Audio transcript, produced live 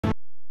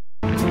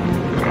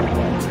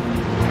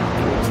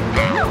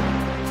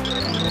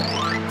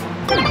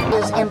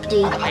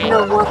empty,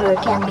 no water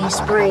can be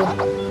sprayed.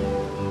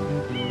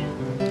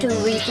 To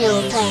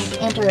refill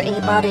tank, enter a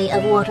body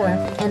of water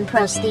and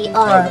press the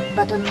R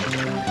button.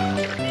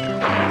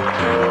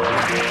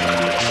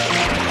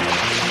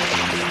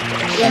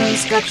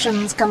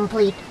 Instructions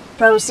complete.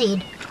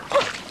 Proceed.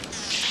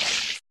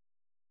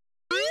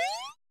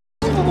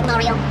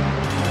 Mario.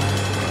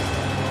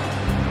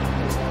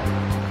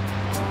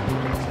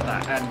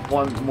 And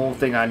one more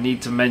thing I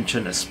need to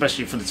mention,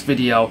 especially for this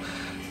video.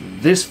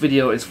 This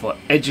video is for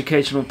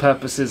educational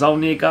purposes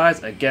only,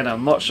 guys. Again,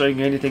 I'm not showing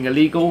you anything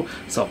illegal,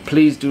 so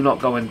please do not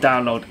go and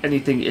download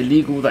anything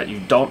illegal that you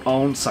don't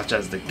own, such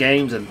as the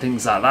games and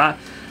things like that.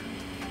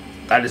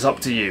 That is up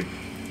to you.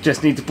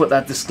 Just need to put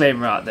that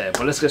disclaimer out there.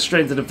 But let's get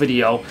straight into the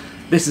video.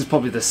 This is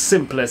probably the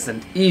simplest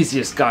and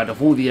easiest guide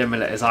of all the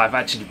emulators I've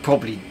actually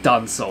probably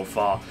done so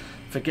far.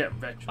 Forget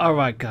retro.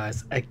 Alright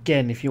guys,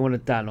 again, if you want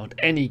to download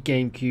any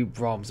GameCube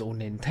ROMs or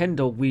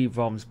Nintendo Wii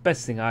ROMs,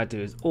 best thing I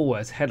do is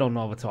always head on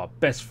over to our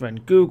best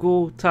friend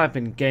Google, type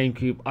in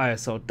GameCube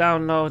ISO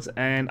downloads,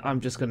 and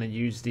I'm just going to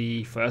use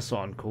the first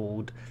one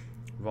called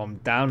ROM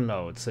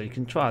download. So you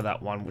can try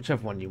that one,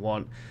 whichever one you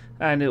want,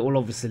 and it will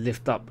obviously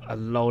lift up a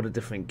load of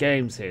different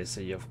games here. So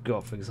you've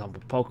got, for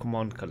example,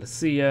 Pokemon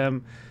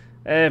Colosseum.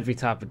 Every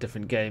type of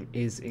different game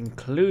is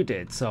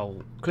included.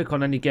 So click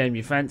on any game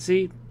you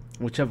fancy,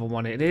 whichever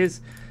one it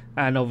is,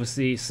 and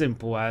obviously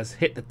simple as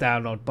hit the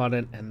download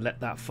button and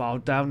let that file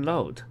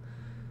download.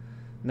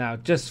 Now,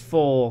 just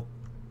for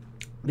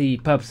the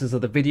purposes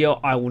of the video,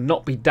 I will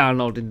not be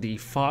downloading the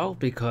file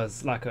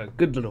because, like a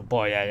good little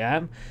boy I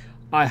am,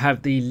 I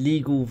have the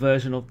legal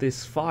version of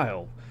this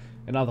file.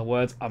 In other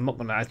words, I'm not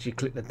going to actually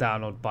click the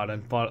download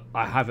button, but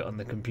I have it on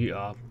the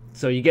computer,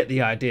 so you get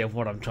the idea of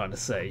what I'm trying to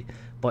say.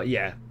 But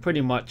yeah,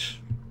 pretty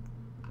much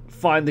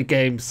find the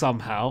game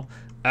somehow.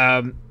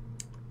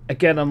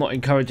 Again, I'm not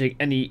encouraging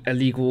any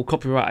illegal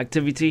copyright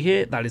activity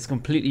here. That is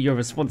completely your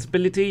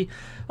responsibility.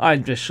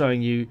 I'm just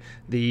showing you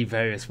the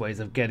various ways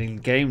of getting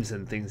games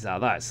and things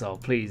like that. So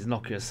please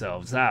knock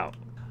yourselves out.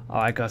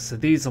 Alright guys, so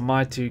these are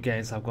my two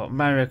games. I've got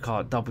Mario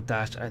Kart Double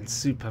Dash and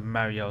Super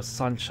Mario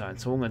Sunshine.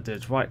 So all I'm going to do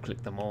is right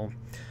click them all.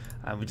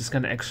 And we're just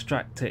going to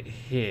extract it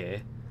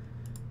here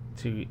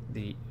to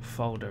the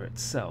folder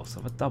itself. So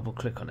if I double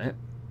click on it.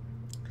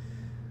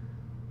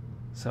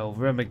 So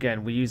remember,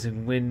 again, we're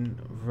using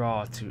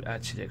WinRAR to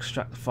actually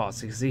extract the file.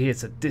 So you can see here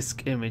it's a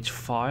disk image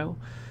file.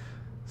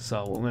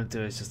 So what we're going to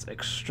do is just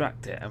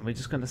extract it, and we're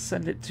just going to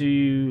send it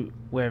to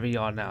where we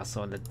are now.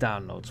 So in the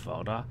downloads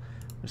folder,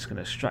 I'm just going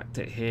to extract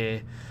it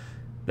here.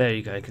 There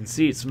you go. You can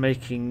see it's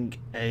making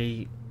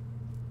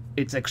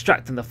it's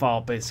extracting the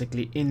file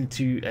basically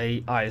into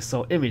a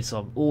ISO image.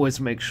 So always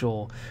make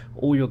sure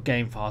all your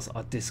game files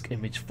are disk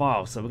image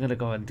files. So we're going to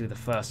go ahead and do the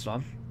first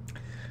one.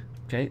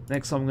 Okay,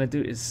 next one I'm going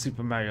to do is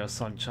Super Mario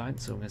Sunshine.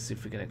 So I'm going to see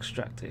if we can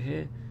extract it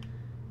here.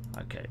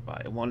 Okay,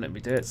 right, it won't let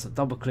me do it, so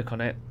double click on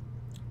it.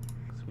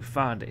 So we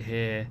found it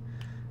here,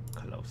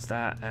 close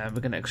that, and we're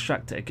going to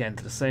extract it again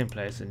to the same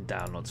place in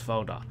downloads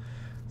folder.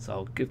 So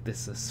I'll give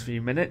this a few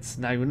minutes.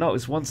 Now you'll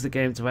notice once the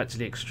games are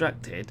actually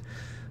extracted,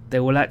 they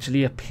will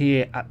actually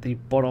appear at the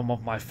bottom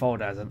of my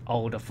folder as an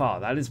older file.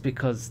 That is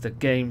because the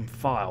game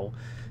file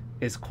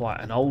is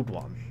quite an old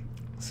one.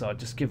 So I'll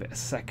just give it a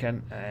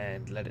second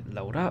and let it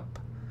load up.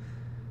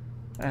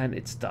 And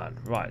it's done.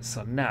 Right,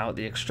 so now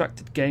the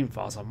extracted game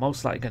files are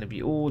most likely going to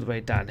be all the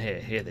way down here.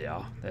 Here they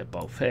are. They're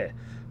both here.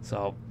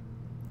 So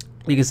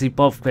you can see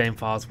both game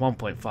files,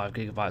 1.5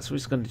 gigabytes. So we're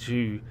just going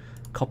to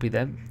copy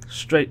them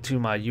straight to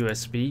my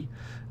USB.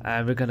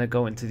 And we're going to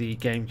go into the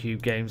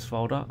GameCube games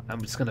folder. And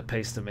we're just going to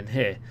paste them in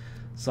here.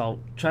 So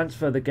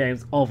transfer the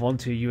games over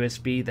onto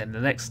USB. Then the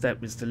next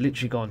step is to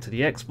literally go onto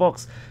the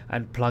Xbox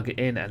and plug it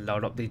in and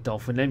load up the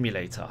Dolphin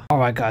Emulator.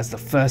 Alright guys, the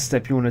first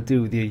step you want to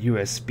do with your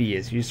USB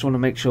is you just want to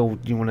make sure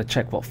you want to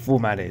check what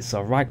format it is.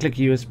 So right click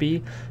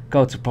USB,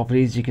 go to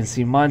properties. You can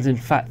see mine's in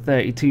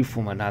FAT32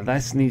 format. Now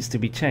this needs to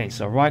be changed.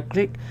 So right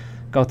click,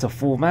 go to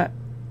format,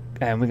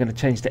 and we're going to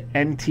change to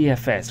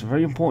NTFS.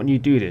 Very important you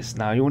do this.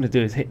 Now you want to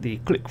do is hit the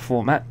click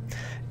format.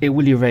 It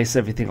will erase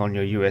everything on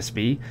your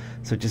USB,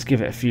 so just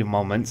give it a few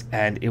moments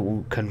and it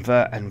will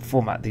convert and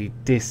format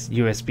this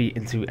USB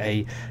into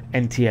a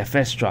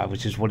NTFS drive,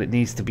 which is what it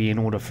needs to be in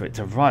order for it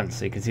to run.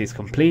 So you can see it's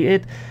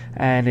completed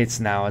and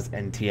it's now as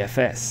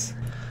NTFS.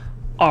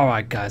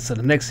 Alright guys, so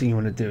the next thing you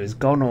want to do is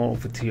go on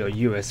over to your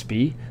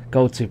USB,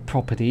 go to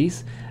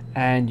properties,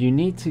 and you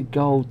need to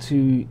go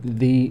to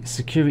the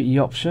security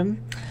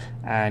option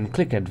and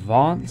click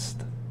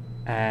advanced,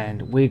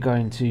 and we're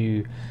going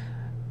to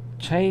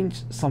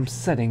change some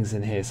settings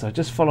in here. So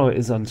just follow it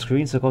as on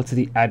screen. So go to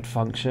the add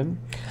function,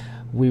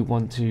 we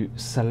want to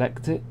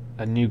select it,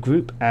 a new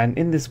group, and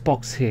in this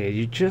box here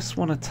you just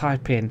want to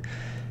type in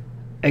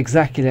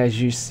exactly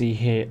as you see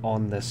here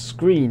on the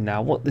screen.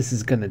 Now what this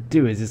is going to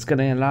do is it's going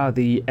to allow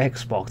the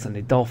Xbox and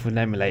the Dolphin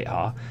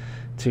Emulator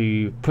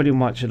to pretty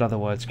much, in other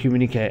words,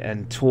 communicate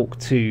and talk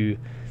to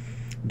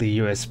the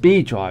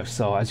USB drive.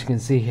 So as you can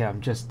see here,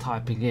 I'm just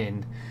typing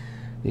in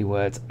the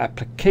words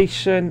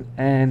application,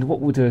 and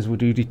what we'll do is we'll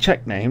do the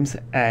check names,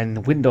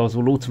 and Windows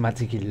will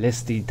automatically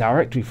list the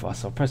directory for us.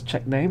 So press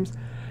check names,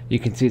 you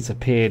can see it's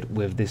appeared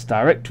with this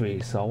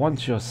directory. So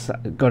once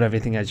you've got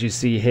everything as you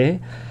see here,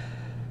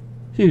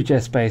 you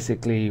just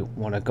basically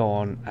want to go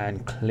on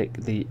and click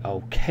the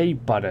OK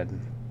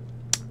button,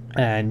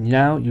 and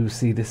now you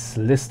see this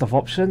list of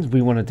options.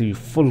 We want to do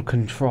full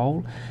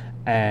control,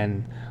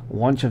 and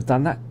once you've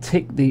done that,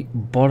 tick the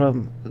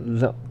bottom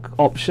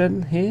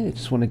option here. You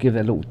just want to give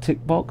it a little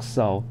tick box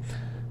so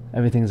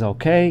everything's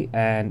okay,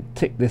 and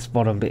tick this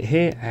bottom bit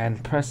here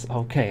and press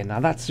OK. Now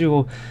that's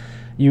your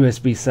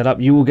USB setup.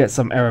 You will get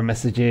some error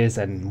messages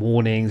and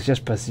warnings.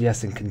 Just press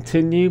yes and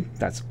continue.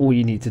 That's all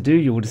you need to do.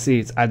 You will see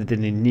it's added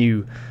in a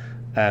new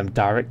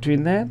directory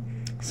in there.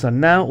 So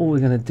now all we're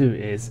going to do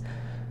is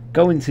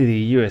go into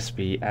the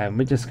USB, and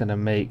we're just going to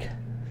make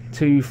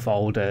 2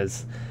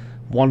 folders,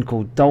 one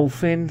called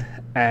Dolphin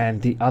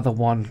and the other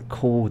one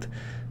called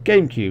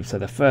GameCube. So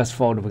the first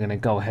folder we're going to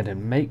go ahead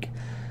and make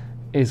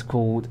is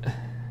called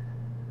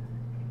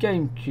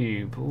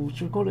GameCube. What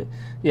should we call it?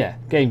 Yeah,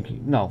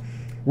 GameCube. No,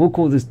 we'll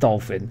call this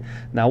Dolphin.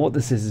 Now what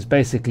this is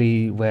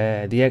basically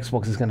where the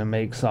Xbox is going to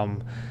make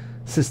some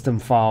system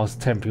files,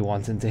 temporary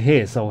ones, into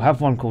here. So we'll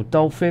have one called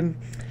Dolphin,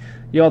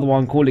 the other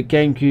one call it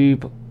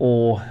GameCube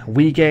or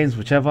Wii Games,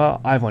 whichever.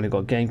 I've only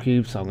got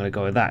GameCube, so I'm going to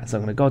go with that. So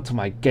I'm going to go to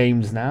my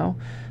games now.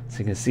 So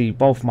you can see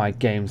both my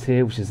games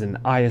here, which is an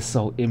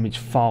ISO image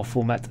file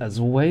format as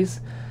always.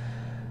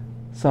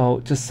 So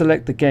just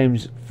select the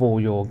games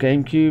for your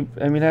GameCube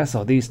emulator.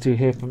 So these 2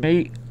 here for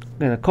me. I'm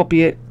going to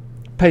copy it,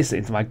 paste it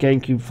into my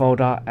GameCube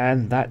folder,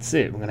 and that's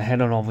it. We're going to head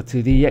on over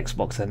to the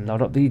Xbox and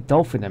load up the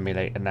Dolphin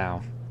emulator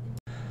now.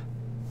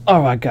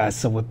 Alright guys,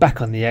 so we're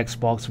back on the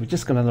Xbox. We're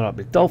just going to load up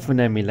the Dolphin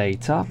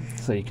emulator.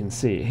 So you can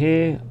see it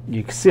here.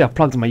 You can see I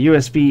plugged in my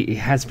USB. It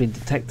has been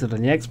detected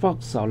on the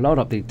Xbox. So I'll load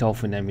up the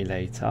Dolphin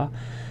emulator.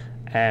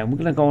 And we're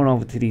going to go on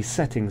over to the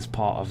settings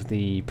part of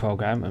the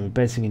program, and we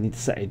basically need to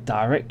set a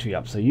directory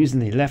up. So using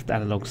the left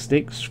analog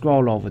stick,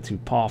 scroll over to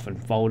path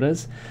and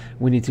folders.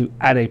 We need to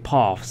add a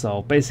path.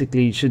 So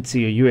basically you should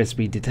see a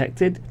USB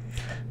detected.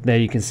 There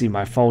you can see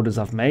my folders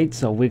I've made.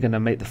 So we're going to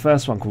make the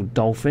first one called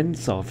Dolphin.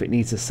 So if it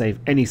needs to save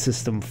any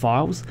system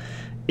files,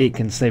 it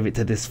can save it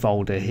to this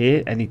folder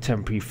here, any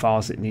temporary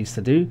files it needs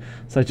to do.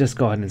 So just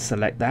go ahead and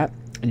select that,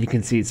 and you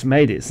can see it's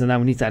made it. So now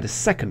we need to add a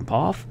second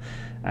path,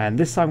 and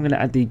this time I'm going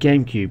to add the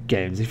GameCube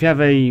games. If you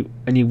have any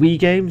Wii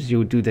games,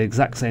 you'll do the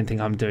exact same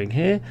thing I'm doing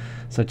here.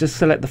 So just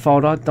select the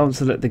folder, don't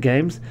select the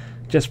games,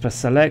 just press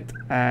select,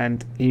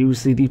 and you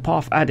see the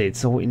path added.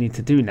 So what you need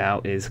to do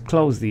now is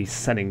close the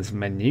settings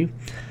menu,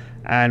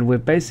 and we're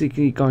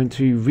basically going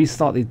to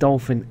restart the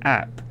Dolphin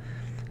app.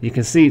 You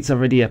can see it's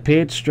already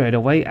appeared straight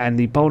away, and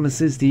the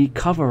bonuses, the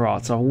cover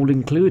arts are all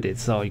included.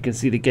 So you can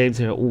see the games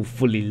here are all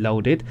fully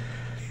loaded,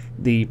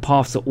 the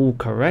paths are all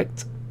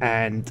correct,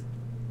 and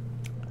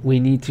we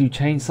need to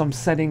change some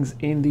settings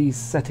in the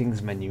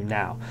settings menu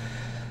now.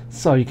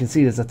 So you can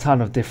see there's a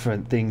ton of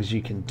different things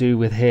you can do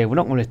with here. We're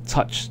not going to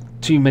touch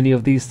too many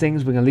of these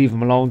things. We're going to leave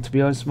them alone, to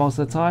be honest, most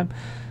of the time.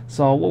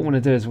 So what we're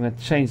going to do is we're going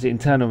to change the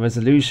internal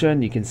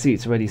resolution. You can see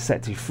it's already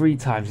set to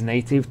 3x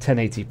native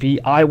 1080p.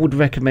 I would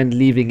recommend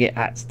leaving it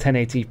at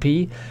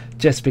 1080p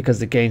just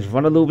because the games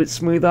run a little bit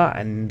smoother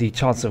and the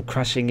chance of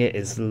crashing it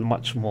is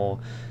much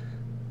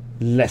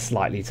less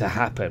likely to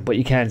happen. But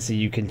you can see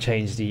you can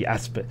change the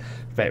aspect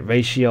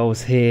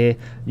ratios here,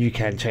 you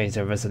can change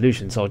the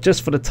resolution. So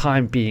just for the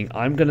time being,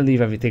 I'm going to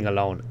leave everything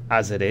alone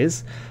as it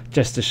is,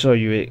 just to show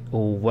you it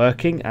all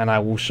working, and I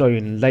will show you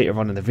later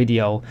on in the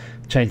video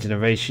changing the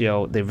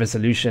ratio, the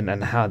resolution,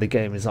 and how the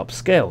game is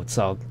upscaled.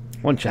 So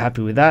once you're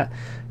happy with that,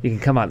 you can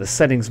come out the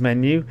settings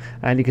menu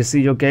and you can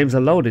see your games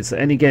are loaded. So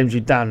any games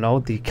you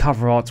download, the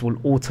cover art will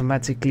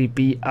automatically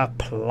be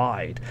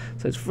applied.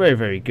 So it's very,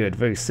 very good,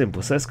 very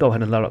simple. So let's go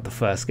ahead and load up the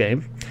first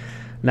game.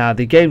 Now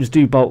the games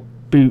do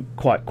boot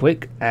quite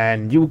quick,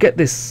 and you'll get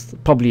this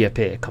probably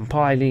appear,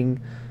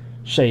 compiling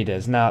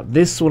shaders. Now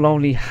this will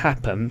only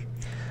happen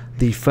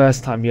the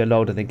first time you're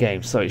loading the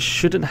game, so it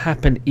shouldn't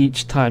happen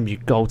each time you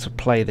go to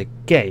play the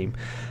game.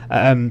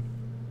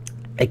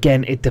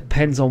 Again, it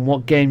depends on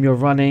what game you're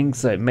running,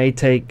 so it may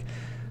take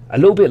a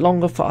little bit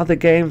longer for other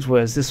games,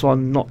 whereas this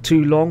one not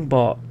too long,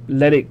 but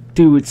let it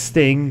do its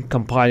thing,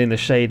 compiling the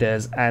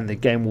shaders, and the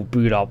game will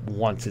boot up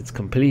once it's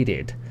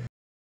completed.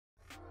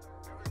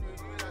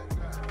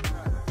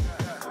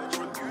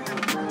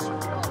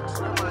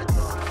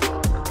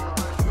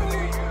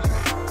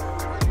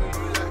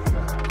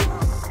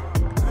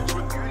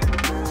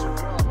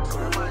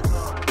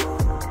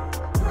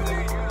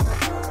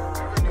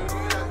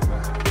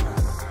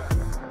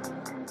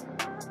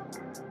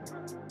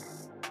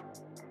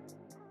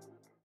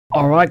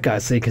 Alright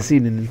guys, so you can see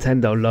the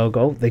Nintendo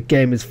logo. The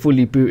game is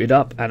fully booted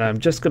up, and I'm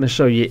just going to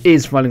show you it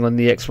is running on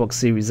the Xbox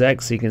Series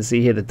X. So you can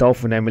see here the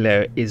Dolphin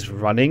Emulator is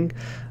running.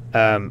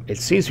 It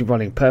seems to be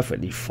running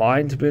perfectly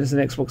fine, to be honest, in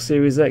Xbox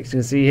Series X. You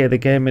can see here the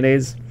game it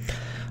is.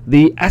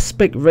 The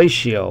aspect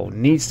ratio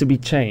needs to be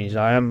changed.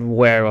 I am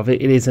aware of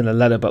it. It is in a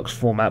letterbox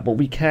format, but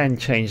we can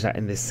change that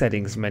in the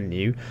settings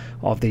menu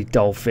of the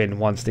Dolphin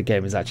once the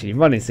game is actually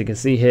running. So you can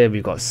see here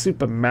we've got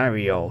Super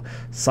Mario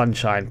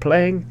Sunshine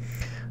playing.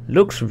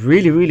 Looks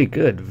really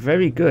good,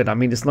 very good. I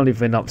mean, it's not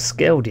even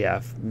upscaled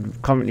yet. I'm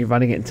currently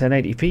running it in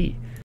 1080p.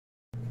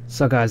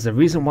 So guys, the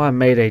reason why I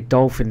made a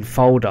Dolphin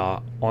folder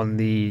on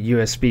the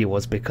USB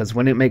was because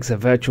when it makes a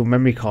virtual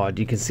memory card,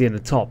 you can see in the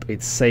top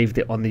it's saved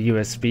it on the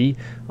USB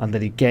under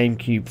the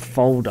GameCube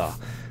folder.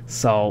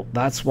 So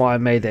that's why I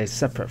made a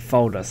separate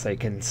folder, so it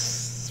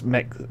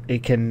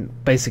can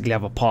basically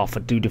have a path for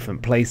 2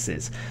 different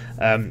places. You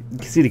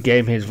can see the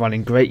game here is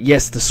running great.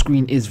 Yes, the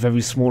screen is very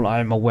small, I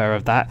am aware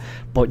of that,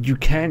 but you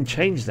can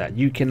change that.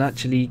 You can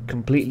actually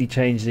completely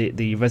change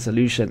the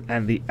resolution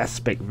and the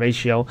aspect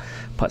ratio.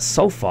 But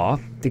so far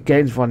the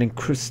game's running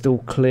crystal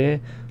clear,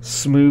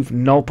 smooth,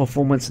 no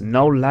performance,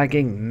 no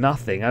lagging,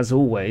 nothing. As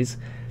always,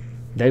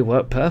 they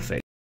work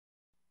perfect.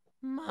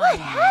 What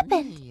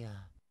happened?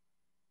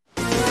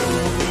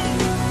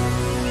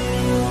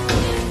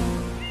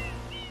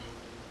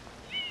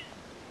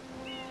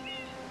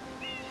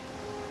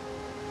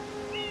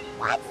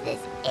 What's this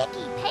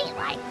icky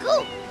paint-like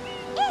goop?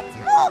 It's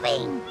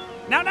moving!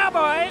 Now,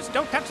 boys,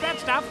 don't touch that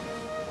stuff.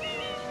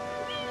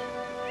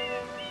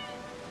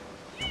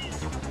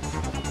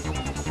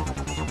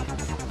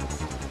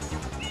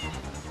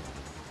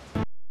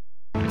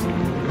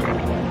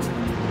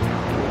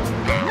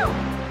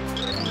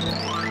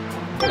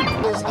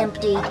 Is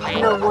empty,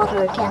 no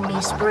water can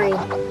be sprayed.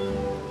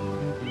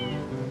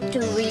 To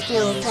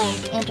refill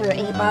tank, enter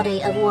a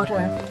body of water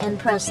and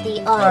press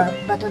the R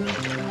button.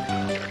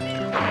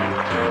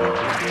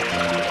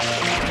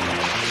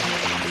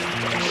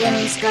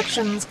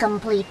 Instructions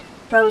complete.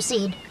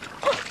 Proceed.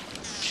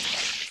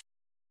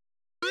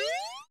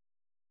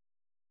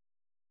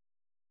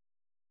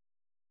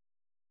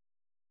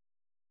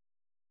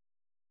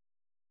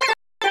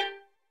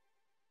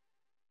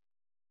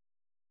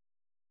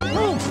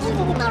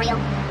 Mario.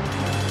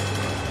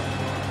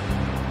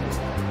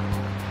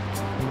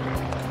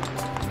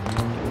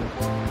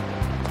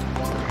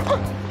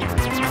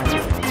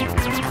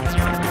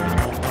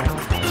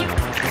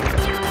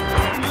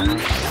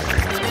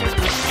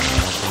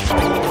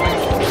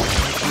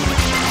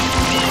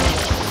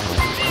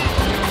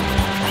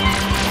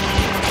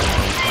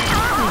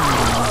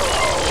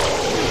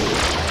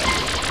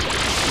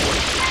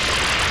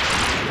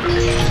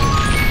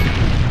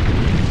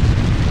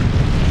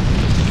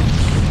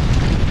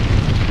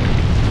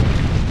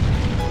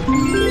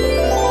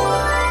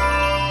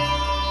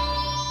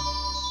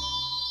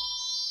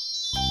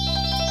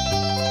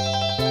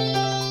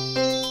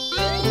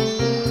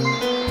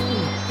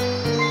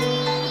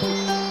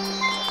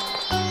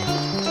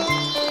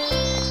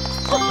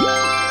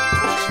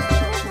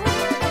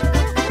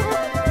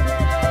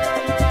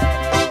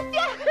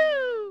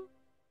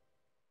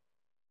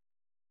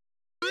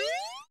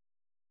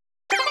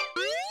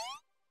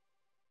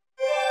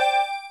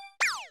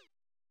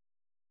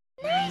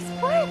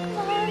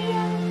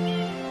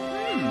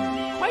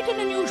 Quite an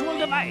unusual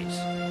device.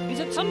 Is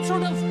it some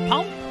sort of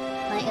pump?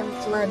 I am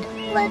Flood,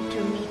 glad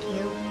to meet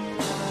you.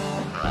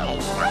 Hey,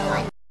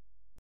 someone!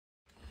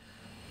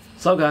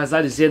 So guys,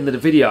 that is the end of the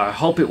video. I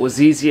hope it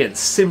was easy and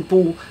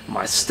simple.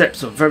 My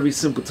steps are very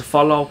simple to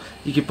follow.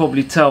 You can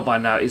probably tell by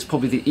now it's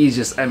probably the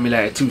easiest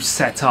emulator to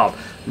set up.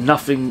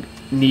 Nothing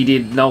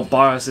needed, no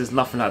BIOSes,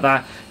 nothing like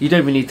that. You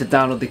don't even need to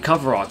download the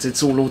cover art.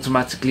 It's all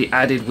automatically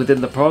added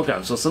within the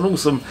program. So it's an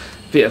awesome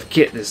bit of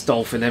kit, this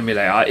Dolphin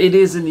emulator. It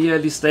is in the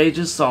early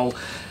stages, so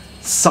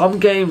some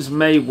games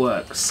may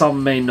work,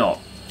 some may not.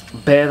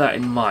 Bear that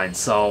in mind.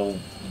 So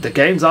the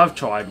games I've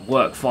tried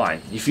work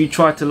fine. If you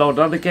try to load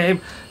another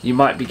game, you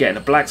might be getting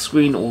a black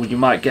screen, or you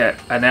might get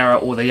an error,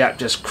 or the app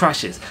just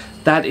crashes.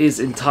 That is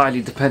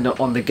entirely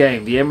dependent on the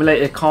game. The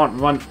emulator can't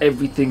run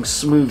everything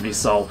smoothly,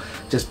 so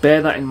just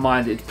bear that in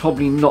mind. It's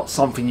probably not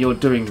something you're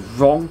doing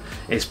wrong.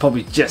 It's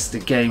probably just the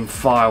game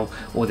file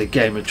or the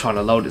game you're trying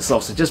to load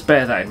itself. So just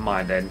bear that in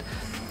mind and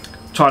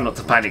try not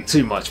to panic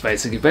too much,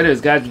 basically. But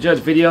anyways guys, if you enjoyed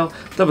the video,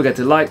 don't forget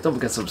to like, don't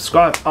forget to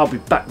subscribe. I'll be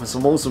back with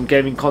some awesome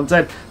gaming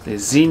content. The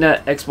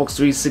Xena Xbox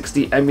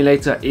 360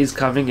 emulator is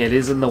coming. It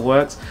is in the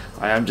works.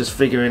 I am just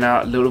figuring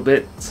out a little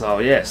bit. So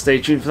yeah,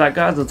 stay tuned for that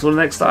guys. Until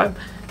next time,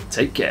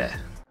 take care.